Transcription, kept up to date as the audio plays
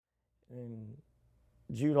In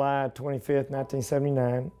July 25th,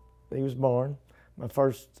 1979, he was born. My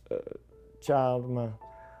first child, my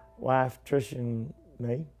wife, Tricia, and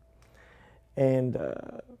me. And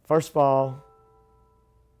first of all,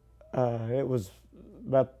 it was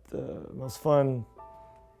about the most fun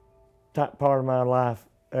part of my life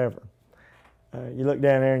ever. You look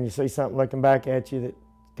down there and you see something looking back at you that's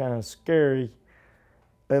kind of scary.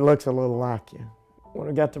 It looks a little like you. When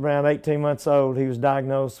I got to around 18 months old, he was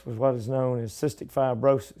diagnosed with what is known as cystic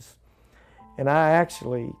fibrosis. And I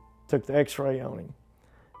actually took the x-ray on him.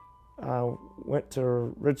 I went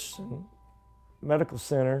to Richardson Medical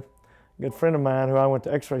Center. A good friend of mine who I went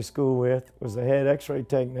to x-ray school with was the head x-ray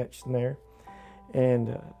technician there.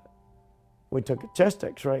 And we took a chest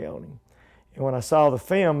x-ray on him. And when I saw the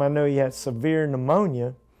film, I knew he had severe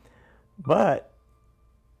pneumonia, but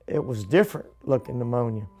it was different looking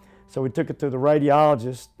pneumonia. So we took it to the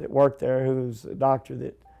radiologist that worked there, who's a doctor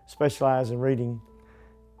that specialized in reading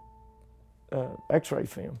x-ray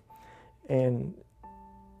film. And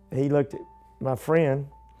he looked at my friend,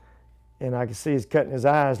 and I could see he's cutting his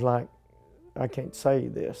eyes like, I can't say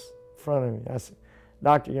this in front of me. I said,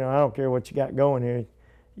 "Doctor, I don't care what you got going here,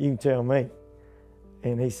 you can tell me."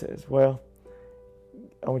 And he says, "Well,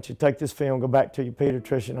 I want you to take this film, go back to your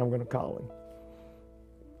pediatrician, I'm going to call him."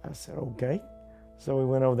 I said, "Okay." So we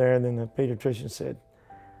went over there, and then the pediatrician said,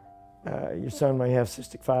 "Your son may have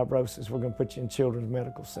cystic fibrosis. We're going to put you in Children's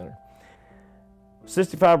Medical Center."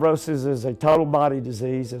 Cystic fibrosis is a total body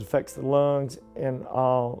disease. It affects the lungs and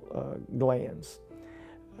all glands.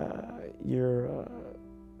 Your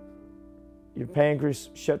pancreas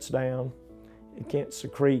shuts down. It can't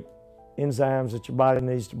secrete enzymes that your body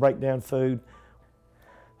needs to break down food.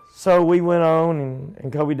 So we went on,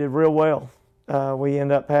 and Coby did real well. We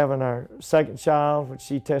ended up having our second child, which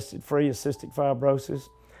she tested free of cystic fibrosis.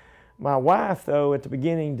 My wife, though, at the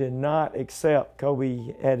beginning did not accept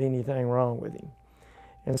Coby had anything wrong with him.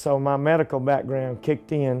 And so my medical background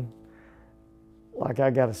kicked in, like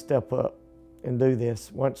I got to step up and do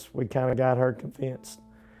this once we kind of got her convinced.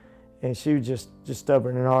 And she was just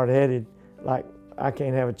stubborn and hard-headed, like, I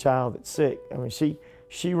can't have a child that's sick. I mean,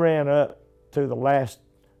 she ran up to the last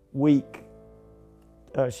week.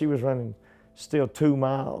 She was running still 2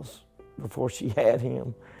 miles before she had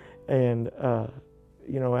him, and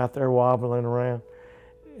out there wobbling around,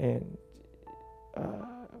 and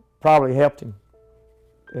probably helped him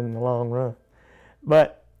in the long run.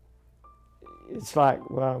 But it's like,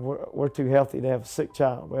 well, we're too healthy to have a sick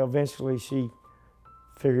child. Well, eventually she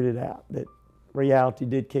figured it out, that reality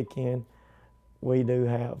did kick in. We do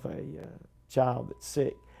have a child that's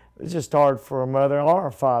sick. It's just hard for a mother or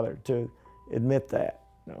a father to admit that.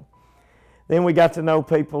 Then we got to know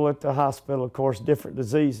people at the hospital, of course, different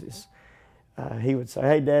diseases. He would say,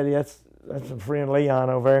 "Hey, Daddy, that's my friend Leon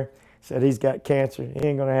over there. Said he's got cancer. He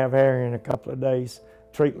ain't going to have hair in a couple of days.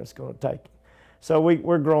 Treatment's going to take him." So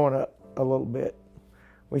we're growing up a little bit.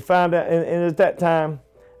 We found out, and at that time,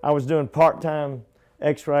 I was doing part-time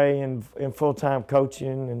x-ray and full-time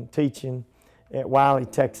coaching and teaching at Wiley,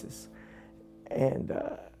 Texas. And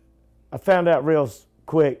I found out real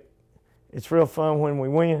quick, it's real fun when we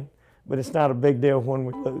win, but it's not a big deal when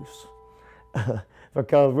we lose.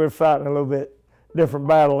 Because we're fighting a little bit different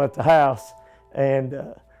battle at the house,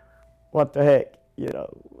 and what the heck,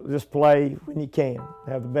 just play when you can.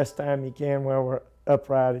 Have the best time you can while we're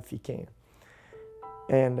upright if you can.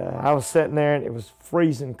 And I was sitting there, and it was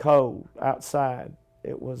freezing cold outside.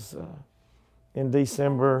 It was in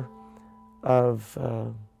December of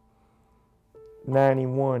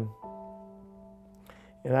 91.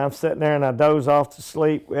 And I'm sitting there, and I doze off to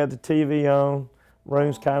sleep. We had the TV on.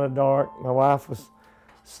 Room's kind of dark. My wife was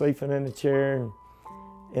sleeping in the chair,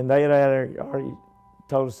 and they had already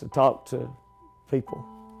told us to talk to people.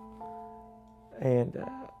 And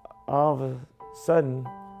all of a sudden,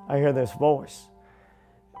 I hear this voice,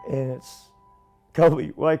 and it's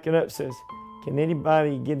Coby waking up, says, "Can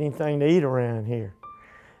anybody get anything to eat around here?"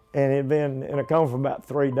 And it had been in a coma for about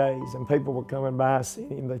 3 days, and people were coming by,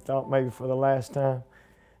 seeing him, they thought maybe for the last time.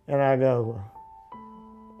 And I go,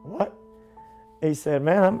 "What?" He said,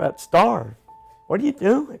 "Man, I'm about to starve. What are you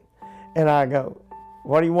doing?" And I go,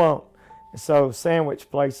 "What do you want?" And so sandwich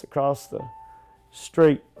place across the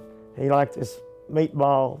street, he liked this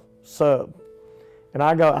meatball sub. And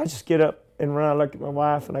I just get up and run. I look at my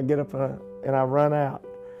wife, and I get up and I run out.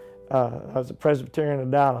 I was a Presbyterian of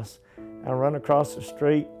Dallas. I run across the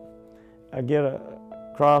street. I get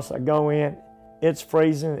across, I go in. It's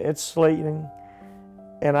freezing, it's sleeting.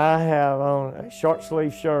 And I have on a short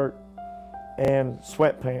sleeve shirt and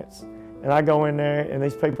sweatpants. And I go in there, and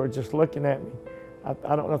these people are just looking at me.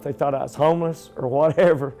 I don't know if they thought I was homeless or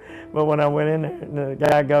whatever, But when I went in there, and the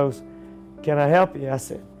guy goes, "Can I help you?" I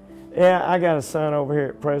said, "Yeah, I got a son over here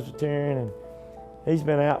at Presbyterian, and he's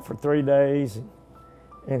been out for 3 days,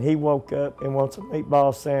 and he woke up and wants a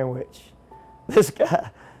meatball sandwich." This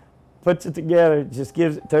guy puts it together, just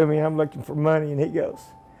gives it to me. I'm looking for money, and he goes,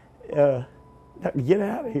 "Get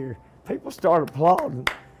out of here." People start applauding,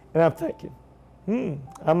 and I'm thinking,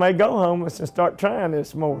 I may go homeless and start trying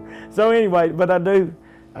this more. So anyway, but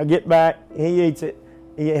I get back, he eats it.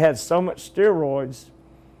 He had so much steroids,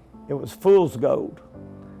 it was fool's gold.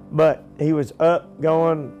 But he was up,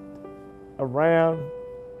 going around,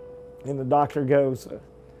 and the doctor goes,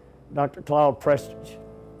 Dr. Claude Prestridge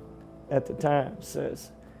at the time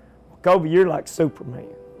says, "Coby, you're like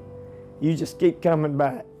Superman. You just keep coming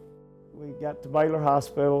back." We got to Baylor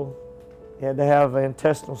Hospital. He had to have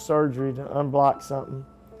intestinal surgery to unblock something.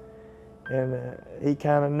 And he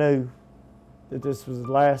kind of knew that this was his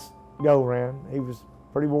last go-round. He was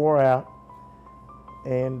pretty wore out.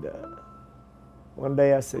 And one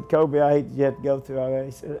day I said, "Coby, I hate that you had to go through all that."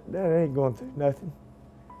 He said, "That ain't going through nothing.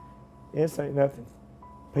 This ain't nothing.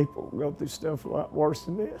 People go through stuff a lot worse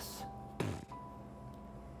than this."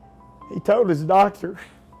 He told his doctor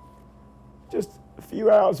just a few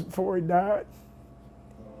hours before he died,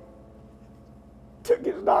 took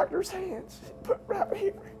his doctor's hands, put right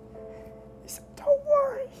here. He said, "Don't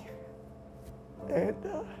worry." And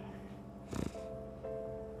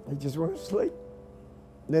he just went to sleep,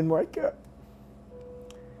 didn't wake up.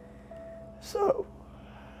 So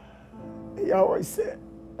he always said,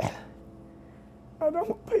 "I don't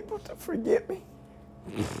want people to forget me."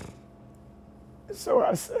 And so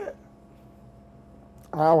I said,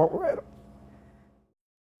 "I won't let them."